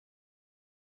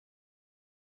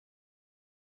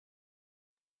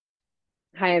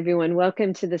Hi, everyone.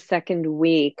 Welcome to the second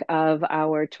week of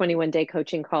our 21-day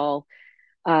coaching call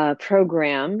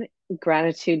program.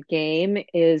 Gratitude Game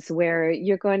is where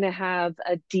you're going to have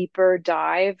a deeper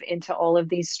dive into all of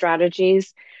these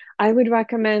strategies. I would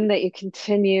recommend that you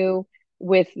continue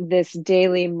with this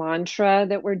daily mantra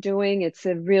that we're doing. It's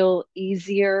a real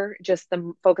easier, just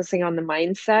the focusing on the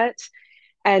mindset.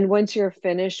 And once you're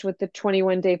finished with the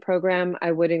 21-day program,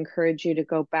 I would encourage you to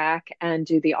go back and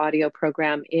do the audio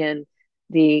program in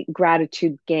the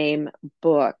Gratitude Game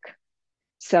book.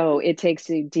 So it takes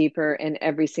you deeper, and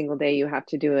every single day you have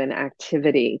to do an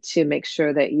activity to make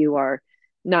sure that you are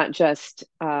not just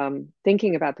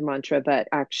thinking about the mantra, but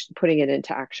actually putting it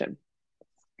into action.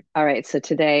 All right, so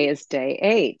today is day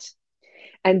 8.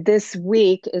 And this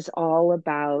week is all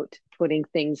about putting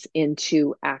things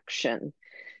into action.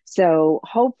 So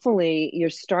hopefully you're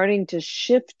starting to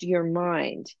shift your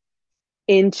mind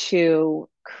into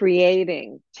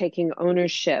creating, taking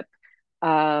ownership,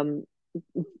 um,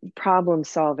 problem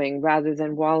solving rather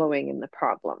than wallowing in the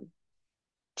problem.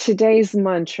 Today's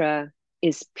mantra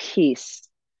is peace.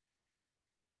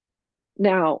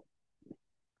 Now,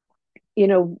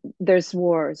 there's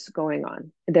wars going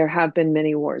on. There have been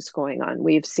many wars going on.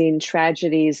 We've seen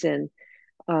tragedies in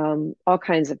all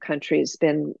kinds of countries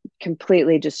been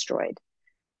completely destroyed.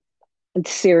 And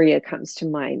Syria comes to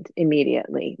mind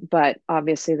immediately, but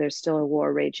obviously there's still a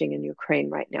war raging in Ukraine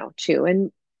right now too,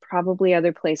 and probably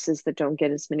other places that don't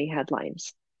get as many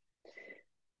headlines.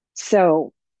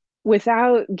 So,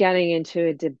 without getting into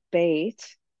a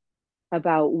debate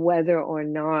about whether or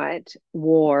not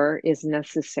war is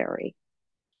necessary,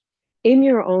 in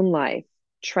your own life,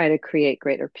 try to create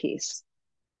greater peace.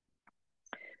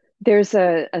 There's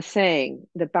a saying,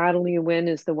 the battle you win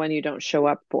is the one you don't show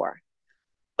up for.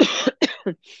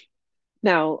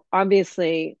 Now,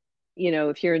 obviously,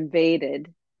 if you're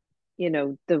invaded,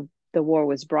 the war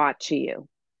was brought to you.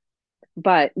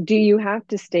 But do you have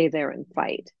to stay there and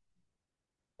fight?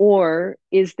 Or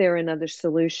is there another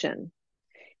solution?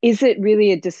 Is it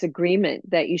really a disagreement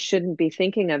that you shouldn't be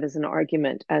thinking of as an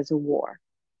argument, as a war?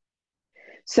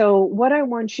 So, what I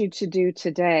want you to do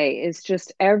today is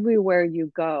just everywhere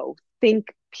you go,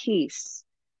 think peace.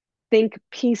 Think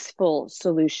peaceful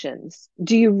solutions.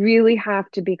 Do you really have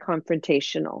to be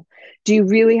confrontational? Do you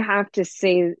really have to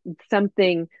say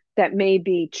something that may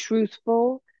be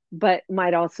truthful, but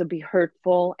might also be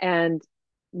hurtful and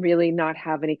really not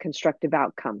have any constructive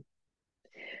outcome?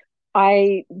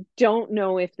 I don't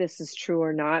know if this is true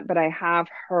or not, but I have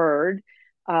heard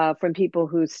from people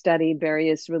who study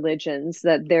various religions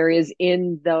that there is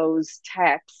in those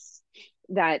texts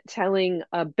that telling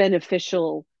a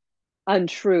beneficial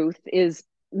untruth is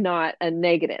not a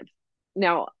negative.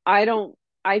 Now, I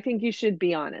think you should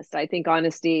be honest. I think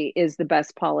honesty is the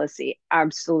best policy.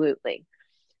 Absolutely.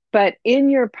 But in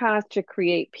your path to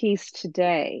create peace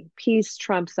today, peace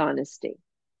trumps honesty.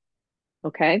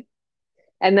 Okay.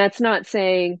 And that's not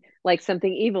saying like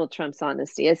something evil trumps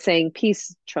honesty. It's saying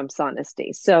peace trumps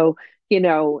honesty. So,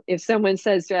 if someone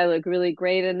says, "Do I look really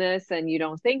great in this?" and you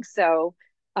don't think so,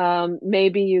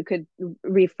 maybe you could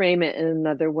reframe it in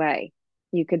another way.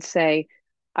 You could say,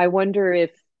 "I wonder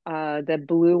if the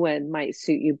blue one might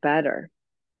suit you better."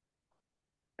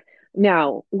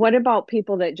 Now, what about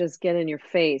people that just get in your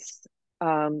face?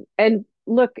 And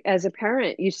look, as a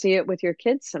parent, you see it with your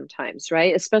kids sometimes,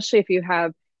 right? Especially if you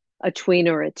have a tween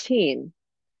or a teen.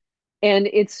 And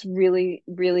it's really,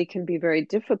 really can be very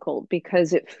difficult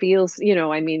because it feels,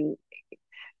 I mean,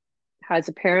 has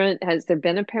there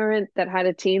been a parent that had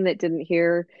a teen that didn't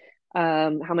hear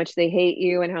how much they hate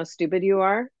you and how stupid you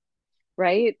are,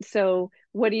 right? So,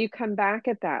 what do you come back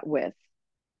at that with?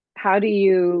 How do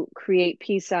you create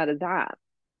peace out of that?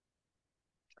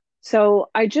 So,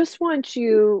 I just want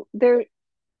you there,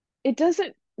 it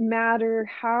doesn't matter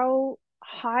how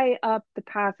high up the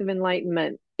path of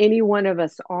enlightenment any one of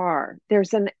us are,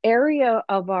 there's an area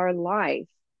of our life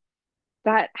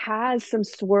that has some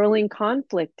swirling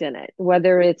conflict in it,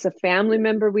 whether it's a family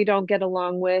member we don't get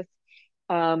along with,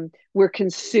 we're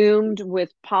consumed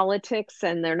with politics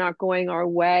and they're not going our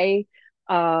way,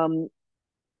 um,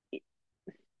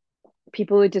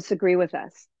 people who disagree with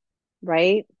us,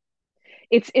 right?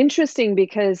 It's interesting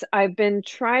because I've been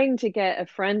trying to get a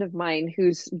friend of mine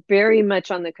who's very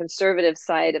much on the conservative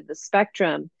side of the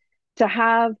spectrum to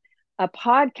have a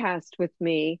podcast with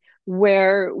me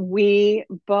where we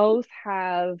both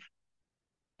have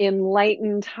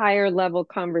enlightened, higher level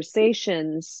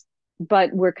conversations,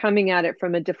 but we're coming at it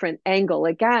from a different angle.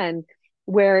 Again,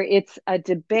 where it's a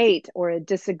debate or a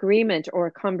disagreement or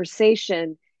a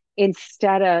conversation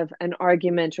instead of an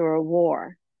argument or a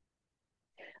war.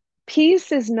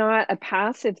 Peace is not a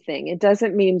passive thing. It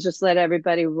doesn't mean just let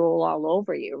everybody roll all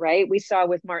over you, right? We saw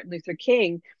with Martin Luther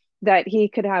King that he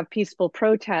could have peaceful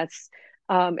protests,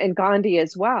 and Gandhi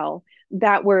as well,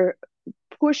 that were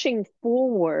pushing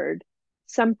forward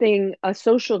something, a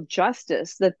social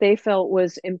justice that they felt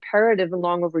was imperative and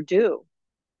long overdue.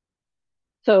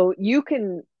 So you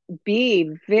can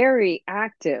be very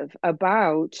active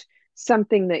about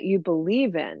something that you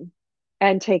believe in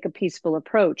and take a peaceful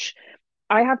approach.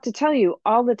 I have to tell you,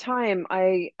 all the time,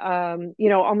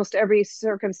 almost every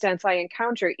circumstance I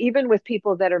encounter, even with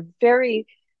people that are very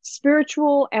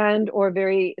spiritual and or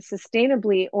very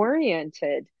sustainably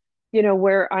oriented,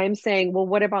 where I'm saying, well,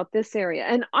 what about this area?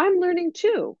 And I'm learning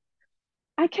too.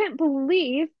 I can't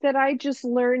believe that I just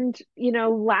learned,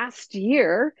 last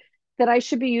year that I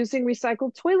should be using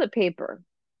recycled toilet paper.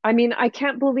 I mean, I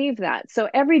can't believe that. So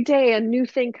every day a new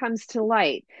thing comes to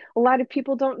light. A lot of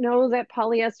people don't know that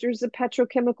polyester is a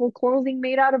petrochemical clothing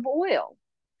made out of oil,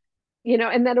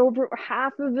 and that over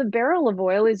half of a barrel of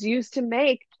oil is used to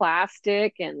make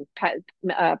plastic and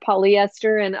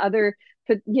polyester and other,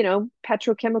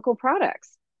 petrochemical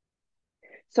products.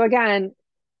 So again,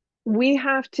 we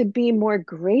have to be more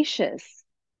gracious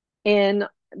in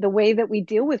the way that we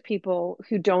deal with people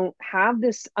who don't have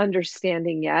this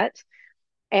understanding yet,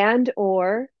 and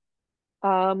or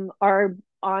are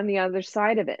on the other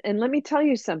side of it. And let me tell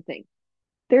you something.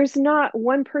 There's not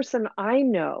one person I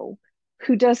know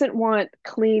who doesn't want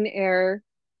clean air,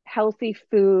 healthy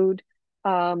food,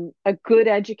 a good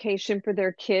education for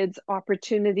their kids,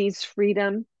 opportunities,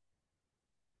 freedom.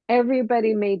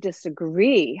 Everybody may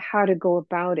disagree how to go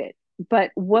about it,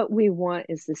 but what we want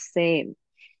is the same.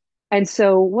 And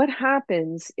so, what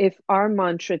happens if our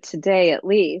mantra today, at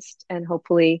least, and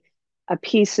hopefully a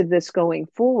piece of this going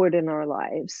forward in our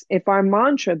lives, if our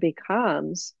mantra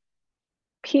becomes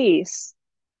peace,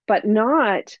 but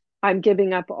not I'm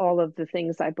giving up all of the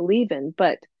things I believe in,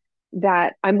 but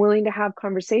that I'm willing to have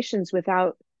conversations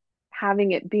without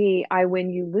having it be I win,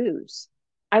 you lose.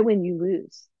 I win, you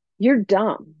lose. You're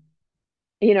dumb,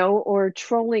 or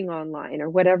trolling online or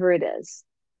whatever it is.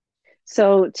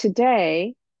 So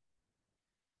today,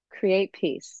 create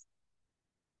peace.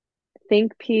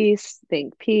 Think peace,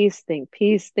 think peace, think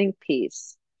peace, think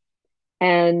peace.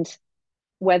 And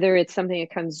whether it's something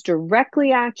that comes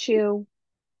directly at you,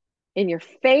 in your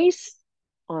face,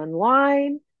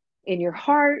 online, in your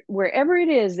heart, wherever it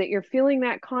is that you're feeling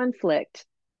that conflict,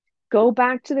 go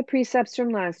back to the precepts from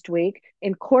last week,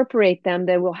 incorporate them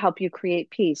that will help you create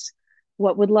peace.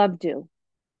 What would love do?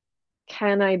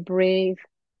 Can I breathe?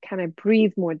 Can I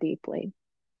breathe more deeply?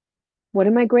 What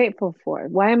am I grateful for?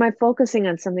 Why am I focusing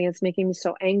on something that's making me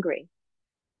so angry?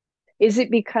 Is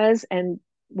it because, and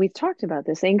we've talked about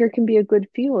this, anger can be a good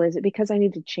fuel. Is it because I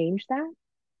need to change that?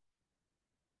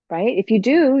 Right? If you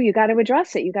do, you got to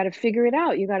address it. You got to figure it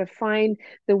out. You got to find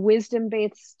the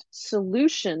wisdom-based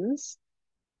solutions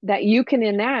that you can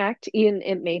enact. In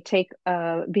it may take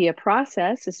be a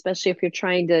process, especially if you're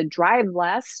trying to drive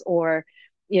less or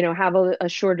have a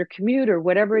shorter commute or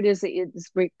whatever it is that is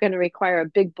going to require a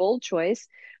big bold choice.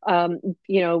 um,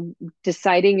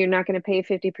 Deciding you're not going to pay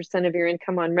 50% of your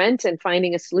income on rent and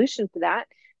finding a solution for that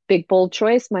big bold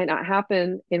choice might not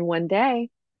happen in one day.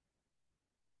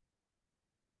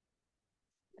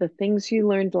 The things you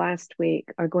learned last week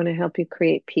are going to help you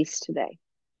create peace today.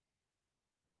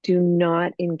 Do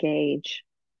not engage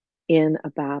in a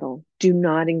battle. Do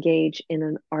not engage in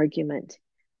an argument.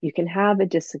 You can have a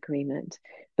disagreement,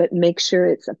 but make sure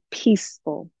it's a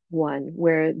peaceful one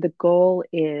where the goal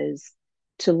is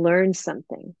to learn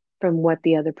something from what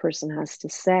the other person has to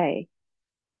say.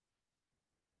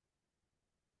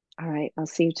 All right, I'll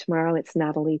see you tomorrow. It's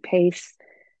Natalie Pace.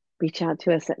 Reach out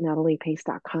to us at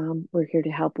nataliepace.com. We're here to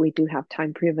help. We do have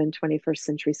time proven 21st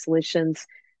century solutions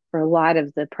for a lot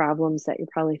of the problems that you're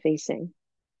probably facing,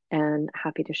 and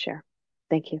happy to share.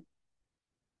 Thank you.